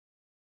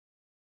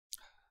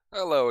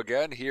Hello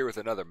again, here with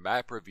another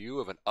map review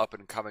of an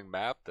up-and-coming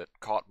map that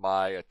caught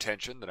my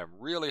attention that I'm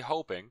really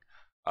hoping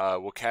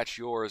will catch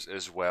yours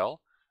as well.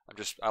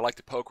 I like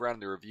to poke around in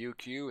the review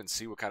queue and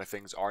see what kind of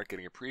things aren't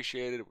getting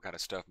appreciated, what kind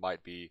of stuff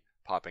might be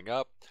popping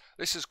up.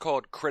 This is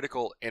called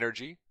Critical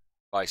Energy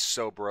by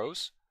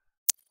SOBROS.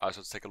 So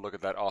let's take a look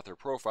at that author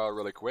profile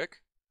really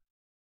quick.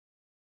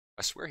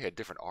 I swear he had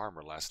different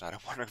armor last night.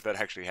 I wonder if that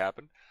actually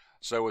happened.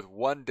 So with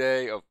 1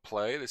 day of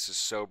play, this is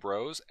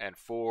SOBROS, and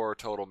 4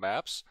 total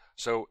maps.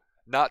 So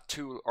not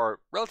too, or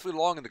relatively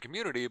long in the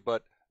community,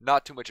 but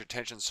not too much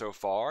attention so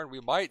far. And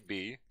we might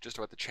be just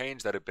about to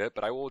change that a bit,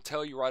 but I will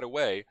tell you right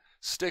away,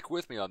 stick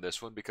with me on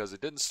this one because it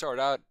didn't start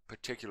out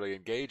particularly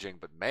engaging,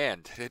 but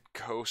man, did it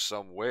go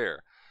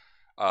somewhere.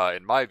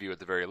 In my view, at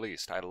the very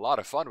least. I had a lot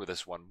of fun with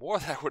this one, more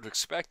than I would have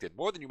expected,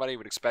 more than you might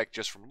even expect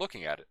just from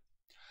looking at it.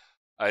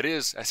 It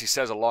is, as he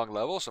says, a long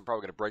level, so I'm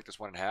probably going to break this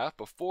one in half.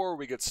 Before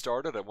we get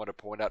started, I want to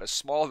point out a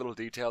small little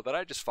detail that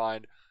I just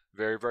find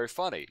very, very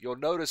funny. You'll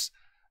notice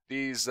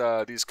these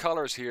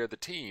colors here, the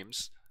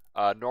teams.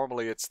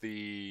 Normally it's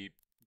the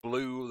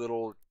blue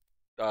little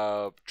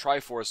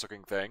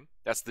Triforce-looking thing.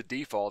 That's the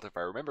default, if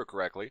I remember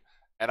correctly.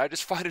 And I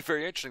just find it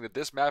very interesting that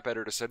this map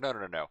editor said,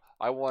 no.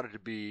 I want it to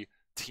be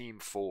Team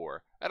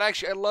 4. And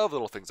actually, I love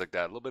little things like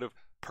that. A little bit of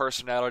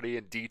personality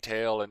and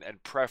detail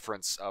and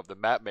preference of the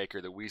map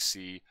maker that we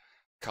see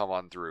come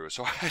on through.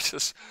 So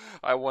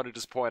I want to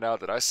just point out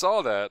that I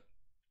saw that.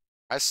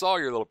 I saw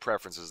your little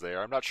preferences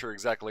there. I'm not sure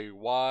exactly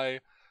why.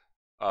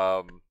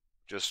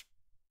 Just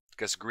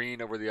guess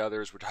green over the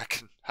others, which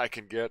I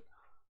can get.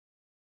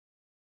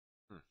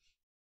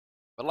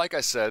 But like I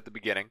said at the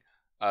beginning,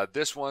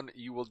 this one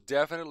you will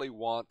definitely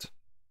want.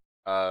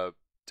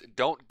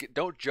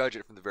 Don't judge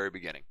it from the very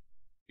beginning,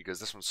 because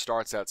this one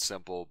starts out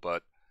simple,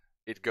 but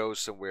it goes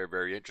somewhere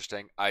very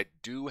interesting. I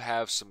do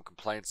have some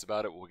complaints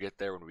about it. We'll get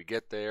there when we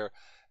get there.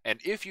 And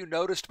if you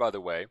noticed, by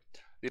the way,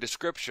 the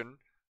description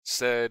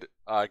said,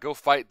 go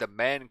fight the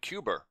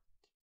Man-Cuber,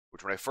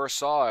 which when I first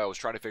saw, I was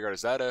trying to figure out,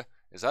 is that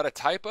a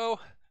typo?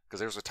 Because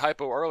there was a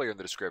typo earlier in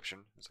the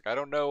description. It's like, I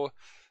don't know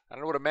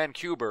what a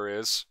Man-Cuber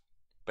is,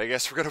 but I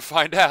guess we're going to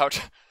find out.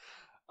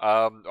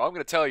 I'm going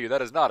to tell you,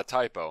 that is not a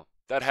typo.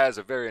 That has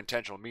a very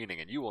intentional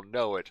meaning, and you will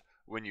know it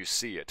when you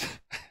see it.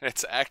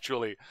 It's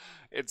actually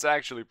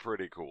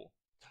pretty cool.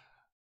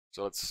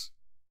 So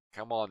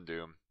come on,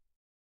 Doom.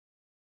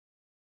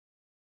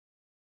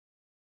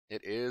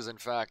 It is, in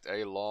fact,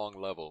 a long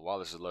level. While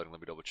this is loading, let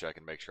me double check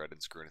and make sure I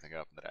didn't screw anything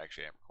up and that I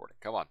actually am recording.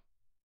 Come on.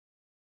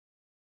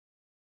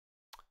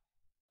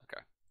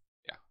 Okay.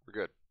 Yeah, we're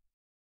good.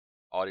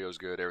 Audio's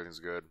good, everything's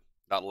good.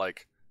 Not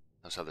like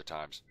those other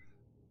times.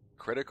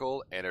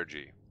 Critical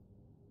Energy.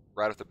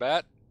 Right off the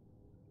bat,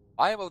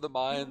 I am of the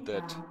mind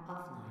that...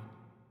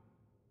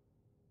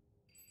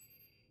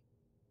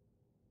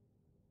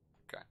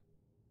 Okay.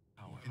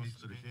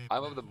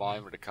 I'm of the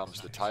mind when it comes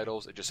to the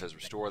titles, it just says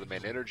restore the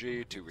main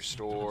energy to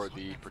restore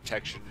the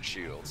protection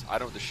shields. I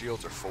don't know what the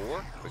shields are for,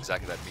 what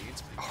exactly that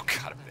means. Oh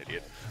god, I'm an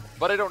idiot.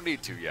 But I don't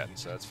need to yet,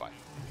 so that's fine.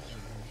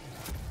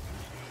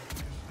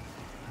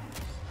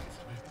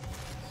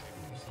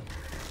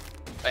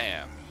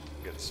 Bam!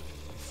 Get some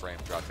frame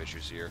drop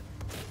issues here.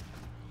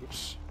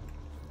 Oops.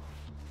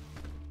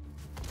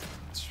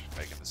 It's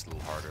making this a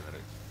little harder than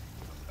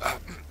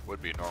it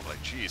would be normally.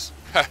 Jeez.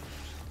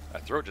 My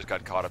throat just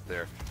got caught up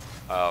there.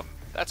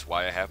 That's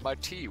why I have my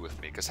tea with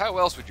me, because how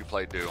else would you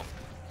play Doom?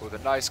 With a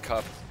nice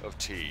cup of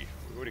tea.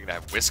 What are you going to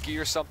have, whiskey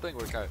or something?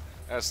 What kind of,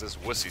 that's this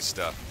wussy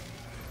stuff.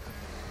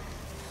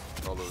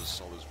 All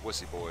those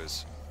wussy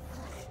boys.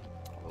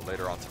 Although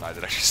later on tonight,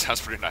 that actually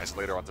sounds pretty nice.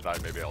 Later on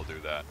tonight, maybe I'll do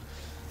that.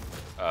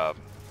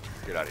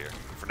 Get out of here.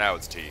 For now,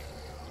 it's tea.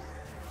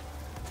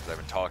 Because I've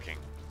been talking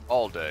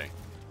all day.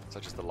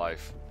 Such is the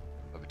life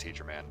of a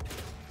teacher, man.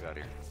 Get out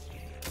of here.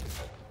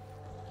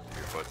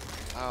 Your foot.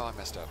 Oh, I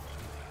messed up.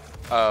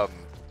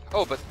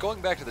 Oh, but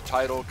going back to the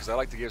title, because I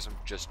like to give some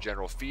just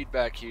general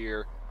feedback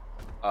here.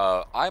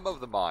 I'm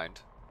of the mind...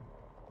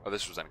 Oh,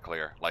 this was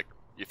unclear. Like,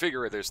 you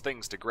figure there's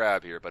things to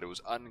grab here, but it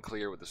was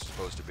unclear what this was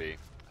supposed to be.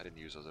 I didn't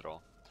use those at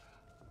all.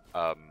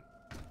 But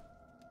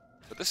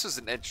this is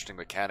an interesting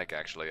mechanic,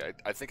 actually.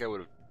 I think I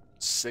would have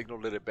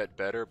signaled it a bit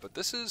better, but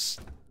this is...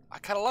 I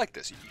kind of like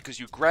this,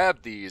 because you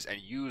grab these and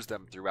use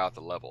them throughout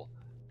the level.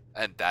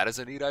 And that is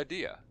a neat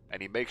idea.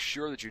 And he makes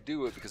sure that you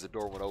do it because the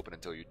door won't open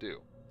until you do.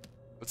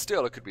 But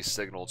still, it could be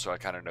signaled, so I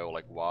kind of know,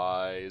 like,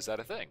 why is that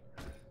a thing?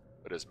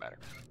 But it doesn't matter.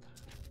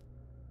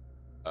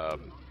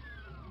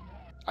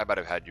 I might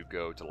have had you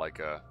go to, like,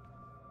 a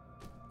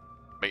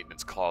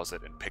maintenance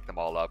closet and pick them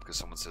all up because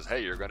someone says,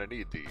 hey, you're going to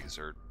need these,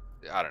 or...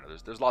 I don't know,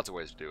 there's lots of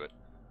ways to do it.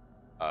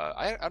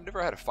 I've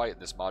never had a fight in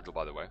this module,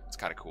 by the way. It's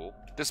kind of cool.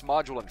 This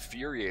module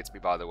infuriates me,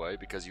 by the way,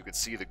 because you can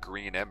see the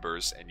green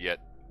embers, and yet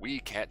we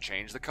can't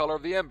change the color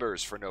of the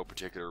embers for no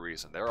particular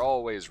reason. They're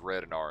always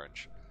red and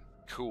orange.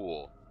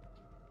 Cool.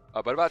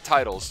 But about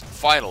titles,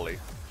 finally,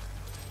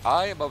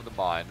 I am of the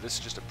mind, this is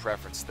just a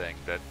preference thing,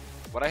 that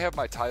when I have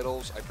my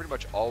titles, I pretty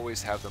much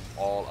always have them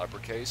all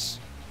uppercase,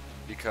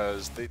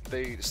 because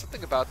they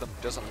something about them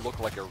doesn't look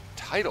like a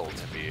title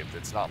to me if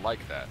it's not like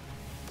that.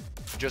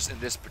 Just in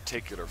this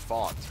particular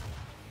font.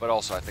 But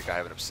also, I think I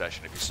have an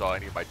obsession. If you saw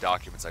any of my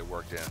documents I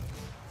worked in,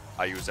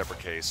 I use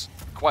uppercase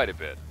quite a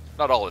bit.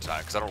 Not all the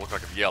time, because I don't look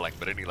like I'm yelling,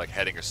 but any like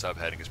heading or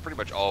subheading is pretty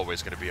much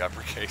always going to be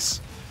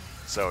uppercase.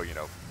 So, you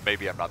know,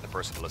 maybe I'm not the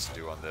person to listen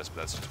to on this, but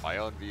that's just my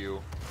own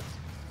view.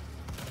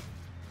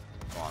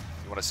 Come on.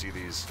 You want to see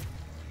these?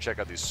 Check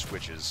out these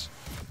switches.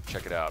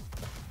 Check it out.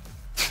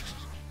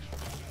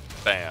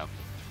 Bam.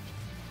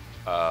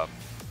 But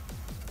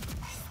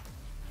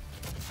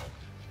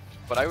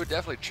I would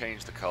definitely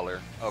change the color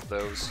of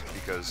those,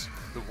 because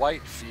the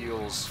white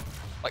feels...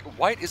 like,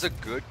 white is a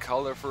good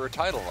color for a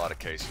title in a lot of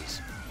cases,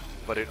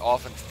 but it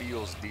often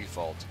feels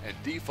default, and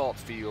default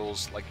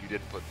feels like you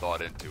didn't put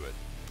thought into it.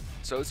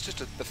 So it's just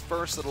the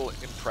first little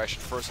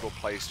impression, first little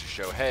place to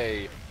show,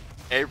 hey,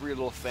 every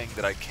little thing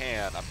that I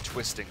can, I'm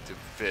twisting to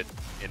fit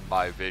in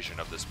my vision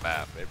of this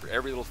map.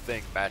 Every little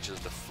thing matches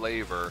the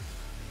flavor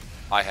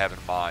I have in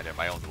mind and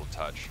my own little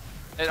touch.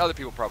 And other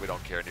people probably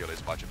don't care nearly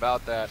as much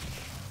about that.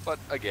 But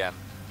again,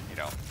 you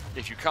know,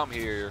 if you come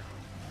here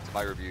to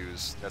my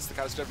reviews, that's the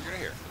kind of stuff you're going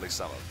to hear, at least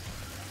some of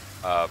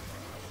them.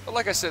 But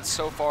like I said,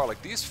 so far, like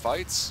these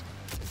fights,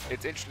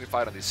 it's interesting to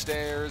fight on these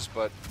stairs,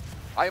 but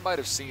I might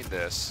have seen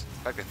this.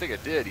 In fact, I think I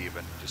did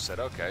even. Just said,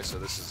 okay, so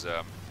this is,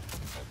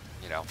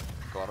 you know,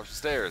 going up the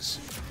stairs,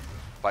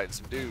 fighting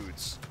some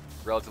dudes.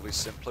 Relatively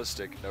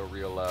simplistic, no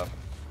real, no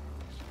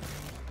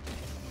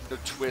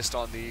twist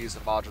on these.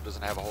 The module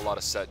doesn't have a whole lot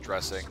of set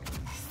dressing.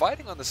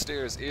 Fighting on the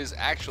stairs is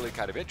actually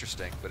kind of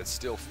interesting, but it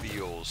still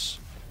feels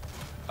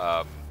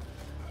kind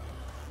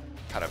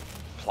of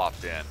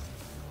plopped in.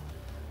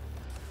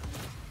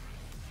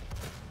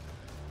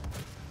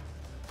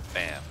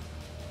 Bam.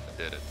 I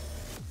did it.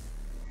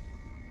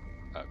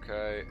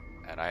 Okay,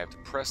 and I have to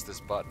press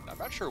this button. I'm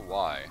not sure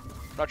why.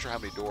 I'm not sure how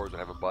many doors would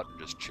have a button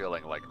just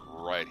chilling like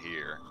right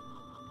here.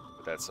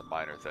 But that's a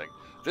minor thing.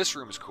 This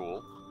room is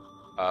cool.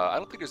 I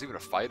don't think there's even a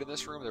fight in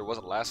this room. There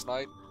wasn't last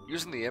night.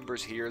 Using the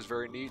embers here is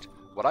very neat.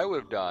 What I would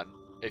have done,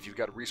 if you've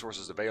got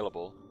resources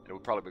available, and it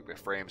would probably make my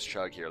frames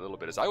chug here a little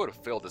bit, is I would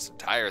have filled this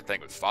entire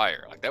thing with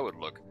fire. Like that would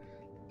look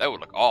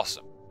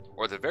awesome.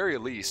 Or at the very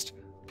least,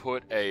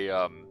 put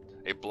a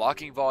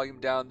blocking volume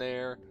down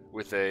there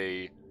with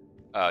a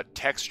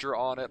texture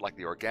on it, like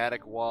the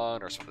organic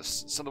one, or some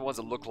of the ones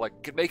that look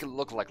like could make it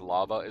look like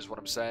lava, is what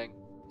I'm saying.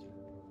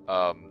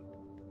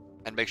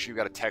 And make sure you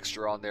got a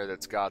texture on there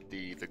that's got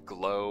the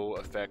glow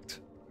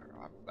effect.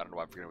 I don't know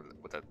why I'm forgetting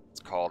what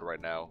that's called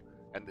right now.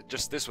 And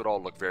just this would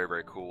all look very,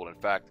 very cool. In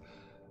fact,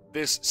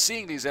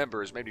 seeing these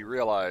embers made me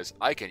realize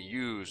I can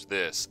use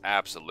this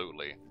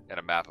absolutely in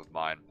a map of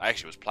mine. I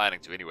actually was planning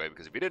to anyway,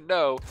 because if you didn't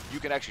know, you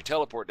can actually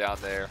teleport down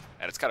there,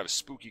 and it's kind of a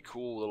spooky,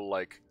 cool little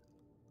like,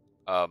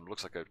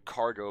 looks like a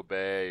cargo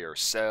bay or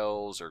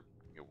cells or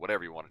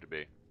whatever you want it to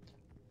be.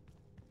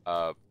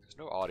 There's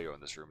no audio in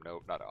this room.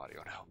 No, not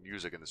audio. No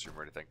music in this room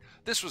or anything.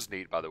 This was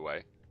neat, by the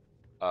way.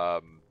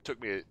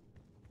 Took me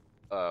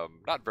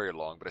not very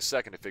long, but a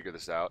second to figure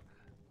this out.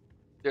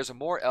 There's a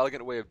more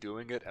elegant way of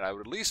doing it, and I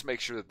would at least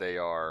make sure that they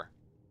are...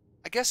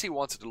 I guess he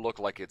wants it to look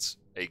like it's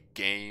a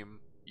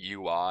game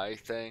UI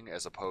thing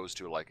as opposed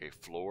to like a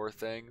floor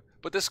thing.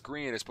 But this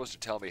green is supposed to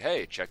tell me,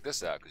 hey, check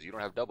this out, because you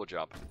don't have double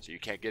jump, so you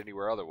can't get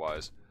anywhere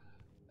otherwise.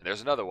 And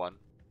there's another one,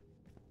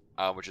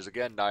 which is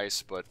again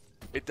nice, but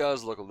it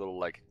does look a little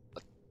like...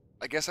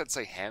 I guess I'd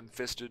say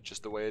ham-fisted,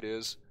 just the way it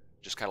is.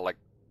 Just kind of like,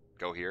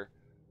 go here.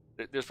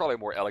 There's probably a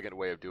more elegant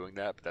way of doing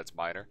that, but that's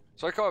minor.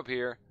 So I come up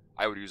here.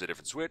 I would use a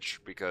different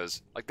switch,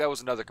 because like that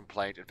was another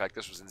complaint. In fact,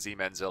 this was in Z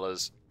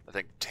Manzilla's, I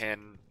think,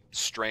 10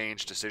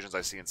 strange decisions I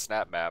see in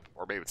SnapMap,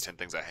 or maybe it's 10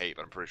 things I hate,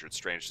 but I'm pretty sure it's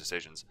strange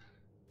decisions.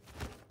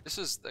 This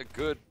is a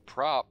good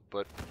prop,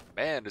 but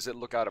man, does it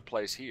look out of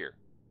place here.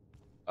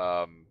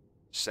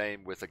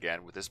 Same with,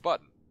 again, with this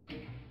button.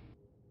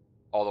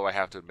 Although I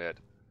have to admit,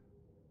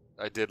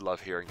 I did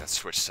love hearing that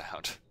switch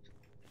sound.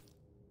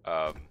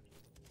 So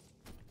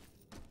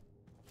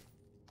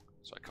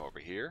I come over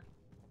here.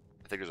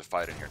 I think there's a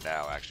fight in here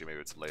now. Actually,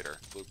 maybe it's later.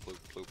 Bloop, bloop,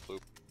 bloop, bloop.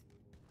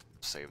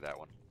 Save that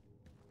one.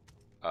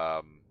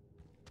 So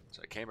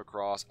I came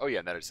across... Oh yeah,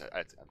 and then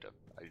I'm done.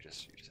 You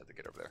just have to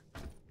get over there.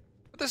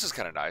 But this is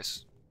kind of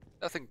nice.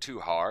 Nothing too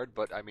hard,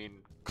 but I mean,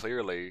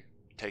 clearly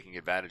taking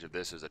advantage of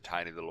this is a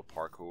tiny little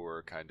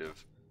parkour kind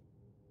of,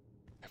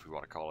 if we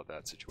want to call it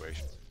that,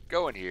 situation.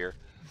 Go in here.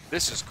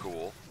 This is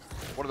cool.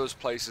 One of those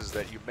places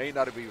that you may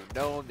not have even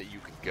known that you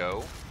could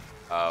go.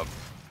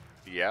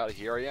 Yeah,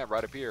 here I am,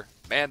 right up here.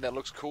 Man, that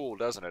looks cool,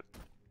 doesn't it?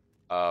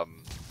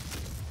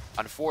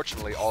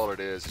 Unfortunately, all it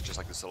is just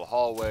like this little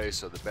hallway,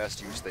 so the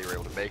best use they were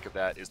able to make of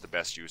that is the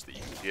best use that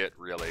you can get,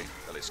 really.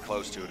 At least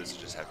close to it, is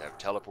to just have to have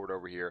teleport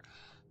over here.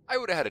 I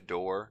would have had a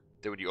door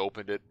that when you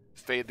opened it,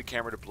 fade the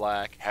camera to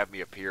black, have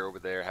me appear over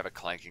there, have a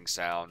clanking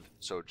sound,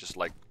 so just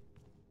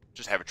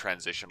have a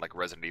transition like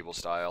Resident Evil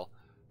style.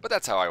 But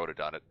that's how I would have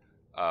done it.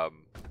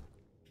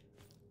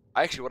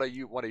 Actually, what I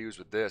want to use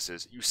with this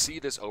is, you see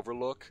this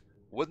overlook?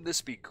 Wouldn't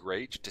this be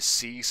great to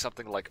see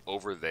something like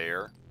over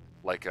there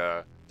like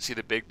see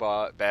the big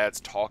bads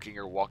talking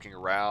or walking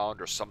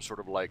around, or some sort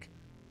of like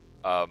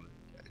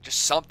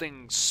just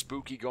something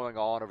spooky going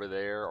on over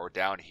there or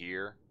down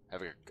here.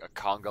 Having a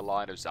conga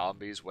line of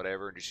zombies,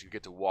 whatever, and just you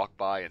get to walk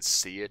by and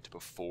see it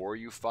before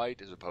you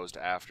fight as opposed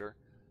to after.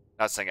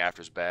 Not saying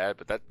after's bad,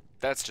 but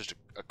that's just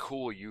a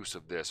cool use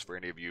of this for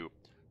any of you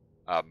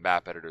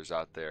map editors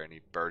out there,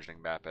 any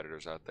burgeoning map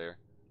editors out there.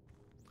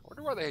 I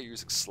wonder why they're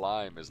using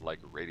slime as like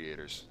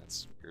radiators.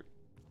 That's weird.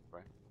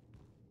 Right?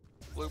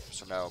 Bloop.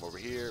 So now I'm over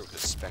here with the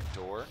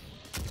Spector.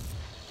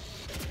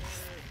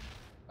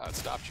 It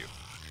stopped you.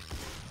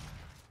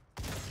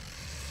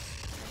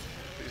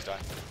 Please die.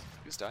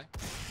 Please die.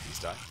 Please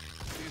die.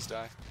 Please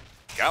die.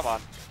 Come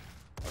on.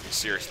 Okay,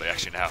 seriously,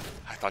 actually now.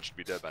 I thought you'd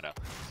be dead by now.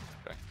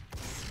 Okay.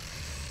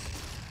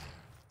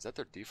 Is that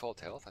their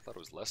default health? I thought it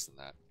was less than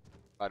that.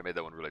 Might have made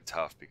that one really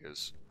tough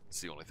because it's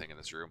the only thing in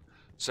this room.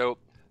 So,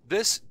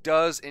 this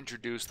does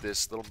introduce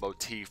this little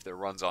motif that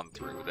runs on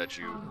through, that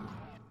you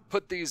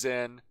put these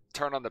in,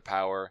 turn on the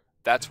power,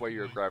 that's why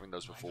you were grabbing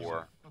those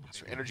before.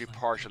 So energy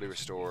partially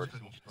restored.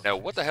 Now,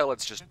 what the hell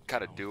it's just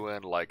kind of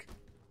doing, like,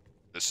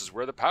 this is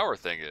where the power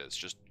thing is,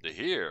 just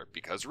here,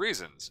 because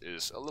reasons,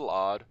 is a little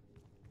odd.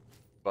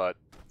 But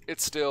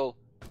it's still,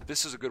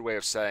 this is a good way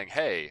of saying,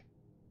 hey,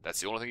 that's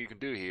the only thing you can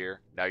do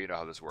here, now you know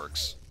how this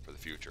works for the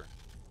future.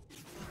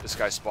 This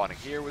guy spawning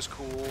here was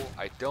cool.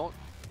 I don't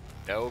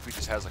know if he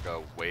just has like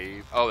a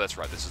wave. Oh, that's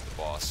right, this is the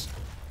boss.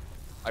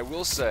 I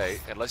will say,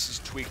 unless he's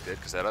tweaked it,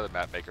 because that other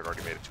map maker had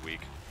already made a tweak,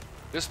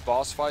 this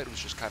boss fight was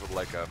just kind of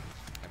like a,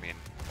 I mean,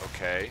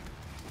 okay.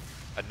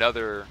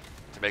 To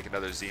make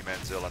another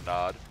Z-Manzilla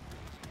nod.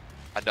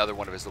 Another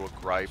one of his little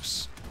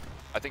gripes.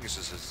 I think this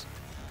is his,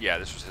 yeah,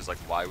 this was his, like,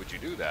 why would you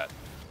do that?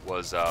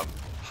 Was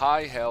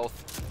high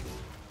health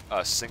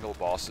single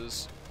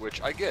bosses,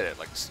 which I get it.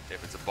 Like,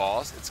 if it's a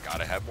boss, it's got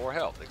to have more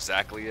health.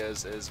 Exactly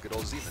as good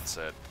old Zeman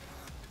said.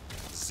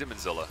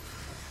 Zimanzilla.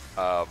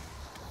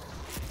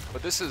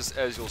 But this is,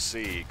 as you'll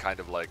see, kind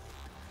of like,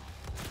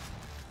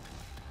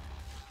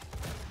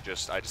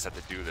 I just have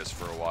to do this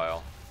for a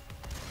while.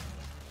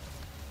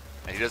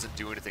 And he doesn't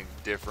do anything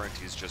different.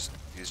 He's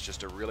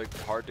just a really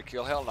hard to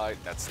kill Hell Knight.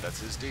 That's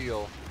his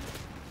deal.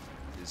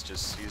 He's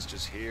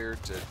just here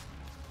to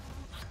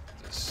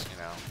just, you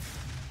know,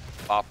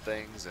 pop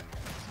things and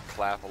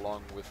clap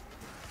along with,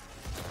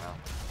 you know,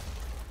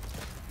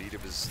 beat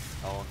of his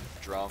own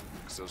drum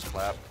because those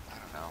clap. I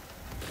don't know.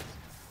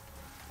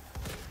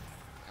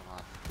 Come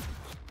on.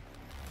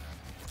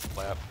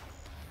 Clap.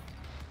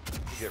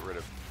 Get rid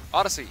of.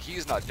 Honestly,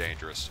 he's not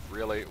dangerous.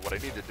 Really, what I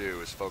need to do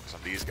is focus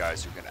on these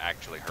guys who can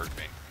actually hurt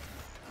me.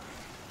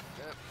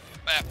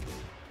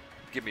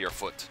 Give me your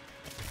foot.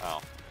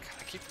 Oh,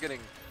 I keep getting.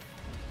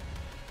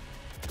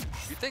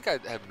 You'd think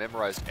I'd have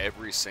memorized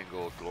every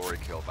single glory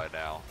kill by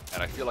now,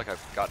 and I feel like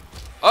I've gotten.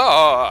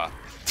 Ah!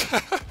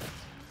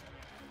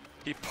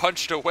 He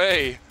punched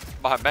away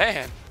my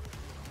man.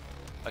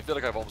 I feel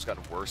like I've almost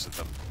gotten worse at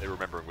them. They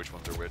remembering which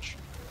ones are which.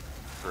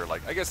 For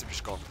like, I guess I'm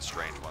just going for the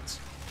strange ones.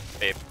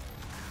 Babe.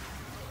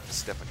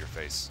 Step on your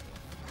face.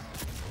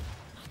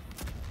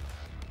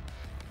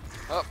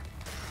 Oh.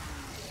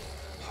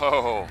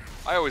 Oh.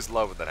 I always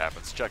love when that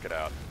happens. Check it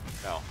out.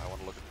 No, I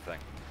want to look at the thing.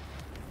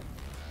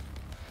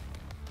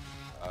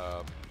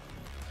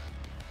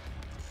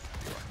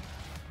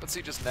 Let's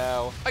see just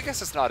now. I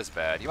guess it's not as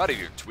bad. You might have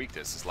even tweaked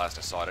this as last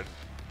I saw it. I didn't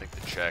think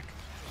to check.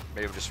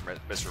 Maybe I'm just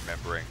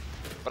misremembering.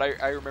 But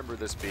I remember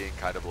this being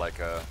kind of like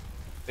a...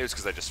 Maybe it's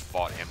because I just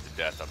fought him to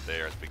death up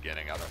there at the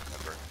beginning. I don't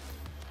remember.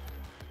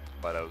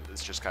 But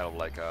it's just kind of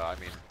like, I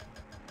mean,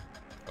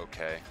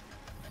 okay,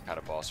 kind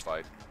of boss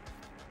fight.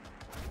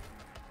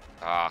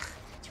 Ah,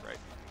 that's right.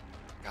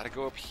 Gotta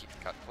go up here.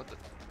 What the?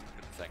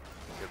 Get the thing.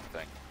 Get the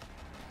thing.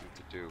 What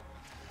to do?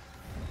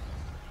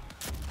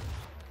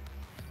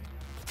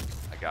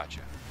 I gotcha.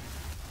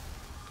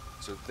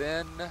 So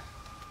then,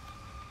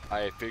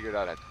 I figured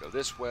out I had to go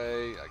this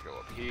way. I go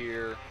up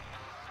here.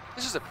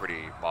 This is a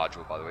pretty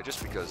module, by the way,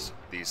 just because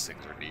these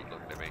things are neat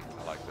looking to me.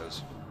 I like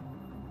those.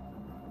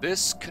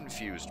 This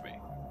confused me,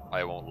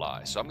 I won't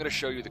lie. So I'm going to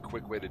show you the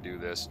quick way to do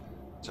this.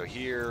 So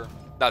here,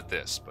 not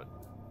this, but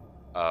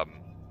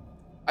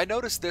I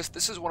noticed this.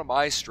 This is one of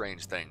my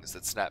strange things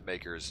that snap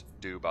makers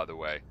do, by the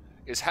way,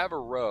 is have a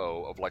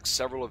row of like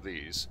several of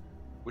these,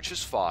 which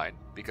is fine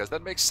because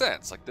that makes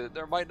sense. Like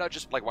there might not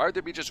just like, why would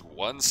there be just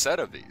one set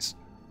of these?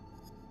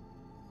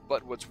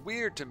 But what's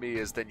weird to me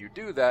is then you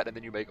do that and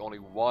then you make only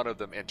one of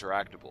them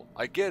interactable.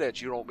 I get it,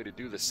 you don't want me to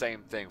do the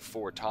same thing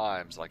 4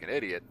 times like an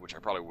idiot, which I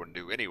probably wouldn't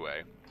do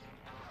anyway.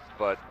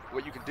 But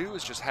what you can do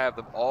is just have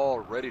them all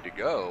ready to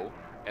go,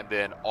 and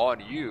then on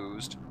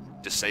used,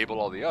 disable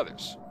all the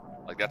others.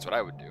 Like that's what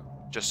I would do.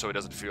 Just so it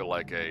doesn't feel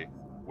like a,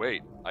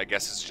 wait, I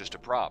guess it's just a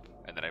prop,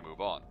 and then I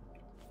move on.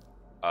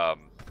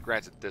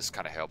 Granted, this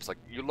kind of helps. Like,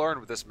 you learn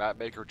with this map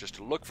maker just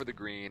to look for the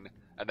green,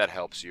 and that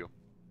helps you.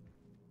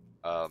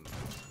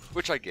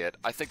 Which I get.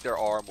 I think there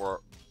are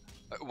more...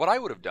 What I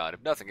would have done,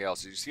 if nothing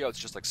else, is you see how it's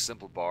just like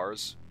simple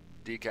bars,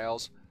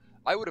 decals?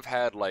 I would have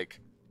had like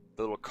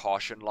the little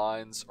caution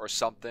lines or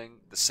something,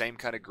 the same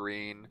kind of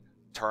green,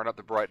 turn up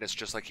the brightness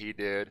just like he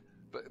did.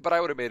 But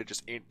I would have made it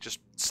just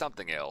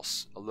something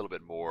else, a little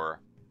bit more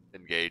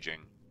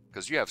engaging,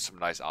 because you have some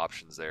nice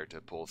options there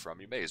to pull from.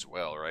 You may as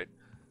well, right?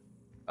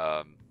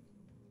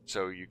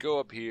 So you go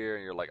up here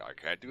and you're like, I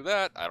can't do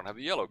that. I don't have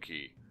the yellow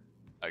key.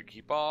 I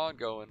keep on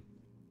going.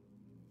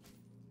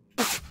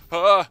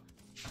 I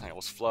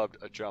almost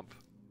flubbed a jump.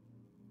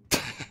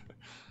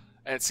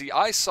 And see,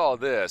 I saw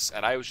this,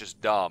 and I was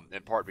just dumb,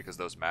 in part because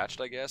those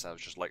matched, I guess. I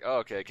was just like, oh,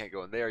 okay, I can't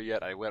go in there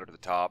yet. I went up to the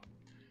top.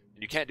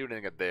 And you can't do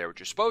anything up there. What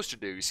you're supposed to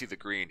do, you see the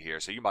green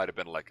here, so you might have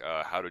been like,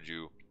 how did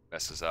you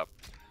mess this up?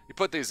 You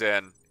put these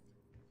in.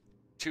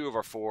 2 of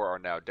our 4 are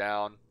now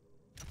down.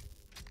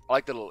 I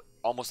like the little,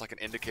 almost like an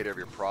indicator of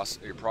your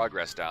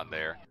progress down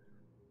there.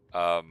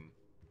 The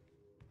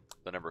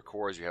number of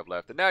cores you have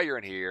left. And now you're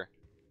in here.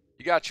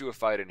 You got you a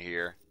fight in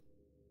here.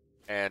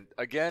 And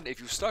again, if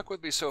you've stuck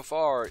with me so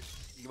far,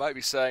 you might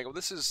be saying, well,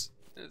 there's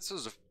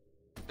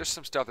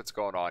some stuff that's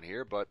going on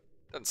here, but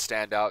it doesn't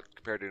stand out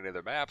compared to any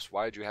other maps.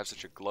 Why did you have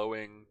such a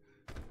glowing,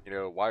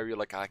 why were you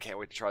like, I can't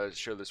wait to try to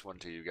show this one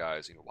to you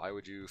guys? Why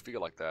would you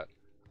feel like that?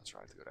 Let's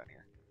try to go down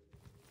here.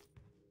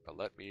 But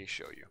let me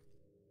show you.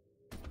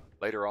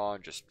 Later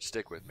on, just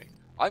stick with me.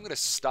 I'm going to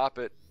stop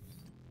it.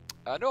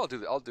 No,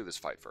 I'll do this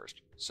fight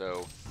first.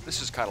 So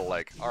this is kind of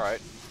like, all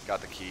right,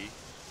 got the key.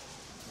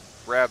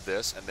 Grab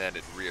this, and then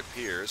it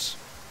reappears.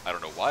 I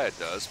don't know why it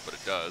does, but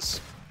it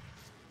does.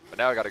 But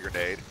now I got a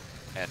grenade,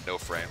 and no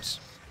frames.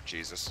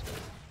 Jesus.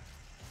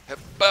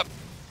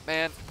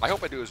 Man, I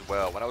hope I do as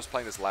well. When I was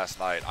playing this last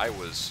night, I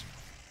was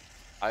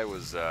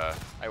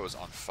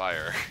on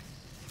fire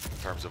in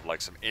terms of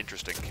like some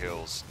interesting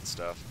kills and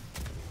stuff.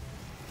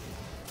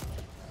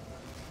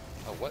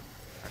 Oh, what?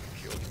 I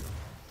killed you.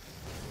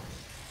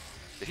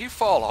 Did he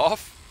fall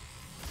off?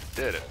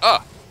 Did it?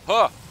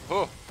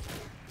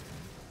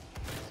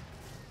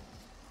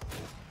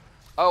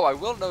 Oh, I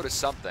will notice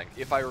something.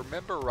 If I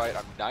remember right,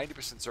 I'm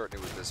 90% certain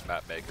it was this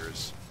map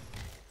maker's.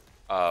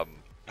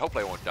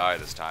 Hopefully I won't die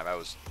this time. I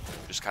was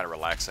just kind of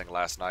relaxing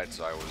last night,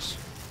 so I was...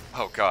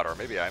 Oh, God, or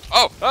maybe I'm...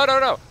 Oh,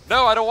 no.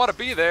 No, I don't want to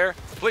be there.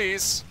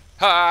 Please.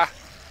 Ha!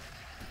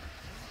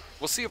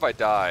 We'll see if I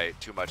die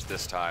too much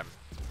this time.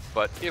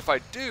 But if I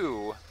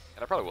do,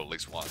 and I probably will at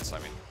least once, I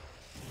mean,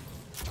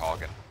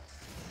 talking.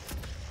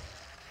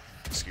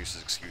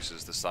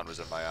 Excuses, the sun was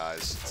in my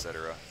eyes,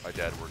 etc. My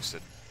dad works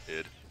at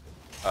id.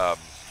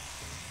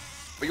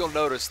 But you'll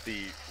notice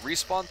the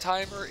respawn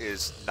timer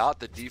is not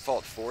the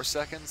default 4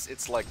 seconds,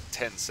 it's like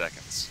 10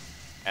 seconds.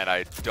 And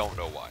I don't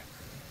know why.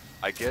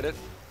 I get it,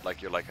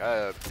 like you're like,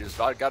 there's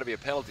got to be a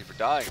penalty for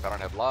dying if I don't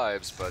have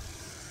lives, but,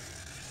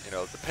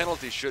 the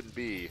penalty shouldn't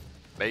be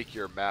make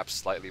your map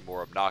slightly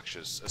more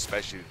obnoxious,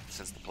 especially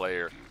since the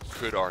player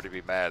could already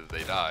be mad that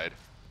they died.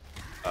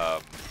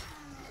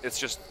 It's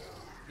just,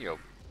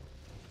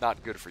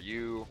 not good for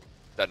you,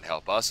 doesn't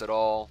help us at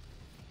all.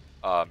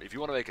 If you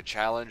want to make a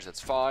challenge,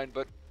 that's fine,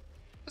 but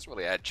it doesn't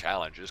really add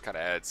challenge, it just kind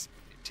of adds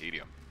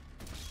tedium.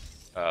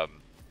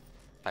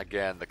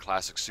 Again, the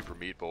classic Super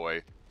Meat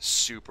Boy,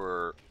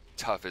 super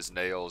tough as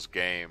nails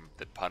game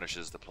that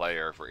punishes the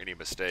player for any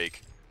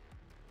mistake,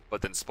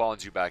 but then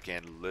spawns you back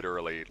in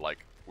literally,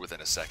 like,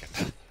 within a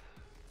second.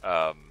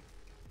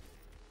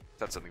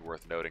 That's something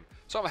worth noting.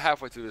 So I'm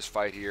halfway through this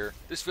fight here.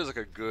 This feels like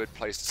a good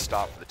place to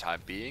stop for the time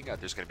being.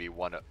 There's going to be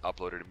one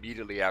uploaded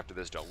immediately after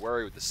this, don't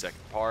worry, with the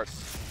second part.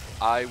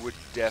 I would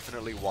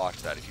definitely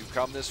watch that. If you've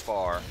come this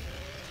far,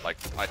 like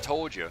I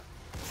told you,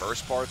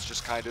 first part's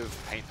just kind of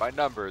paint by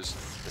numbers.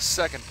 The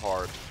second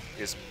part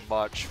is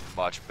much,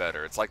 much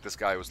better. It's like this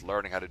guy was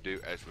learning how to do,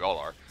 as we all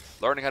are,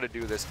 learning how to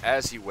do this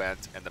as he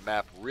went, and the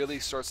map really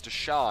starts to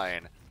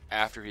shine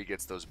after he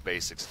gets those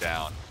basics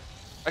down.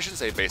 I shouldn't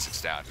say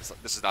basics down.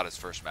 This is not his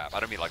first map. I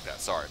don't mean like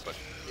that, sorry. But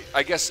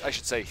I guess I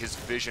should say his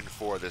vision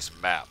for this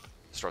map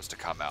starts to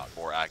come out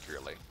more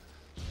accurately.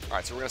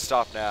 Alright, so we're going to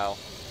stop now.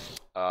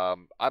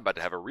 I'm about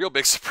to have a real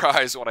big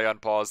surprise when I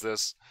unpause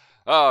this.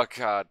 Oh,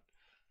 God.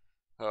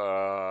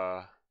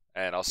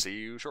 And I'll see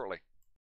you shortly.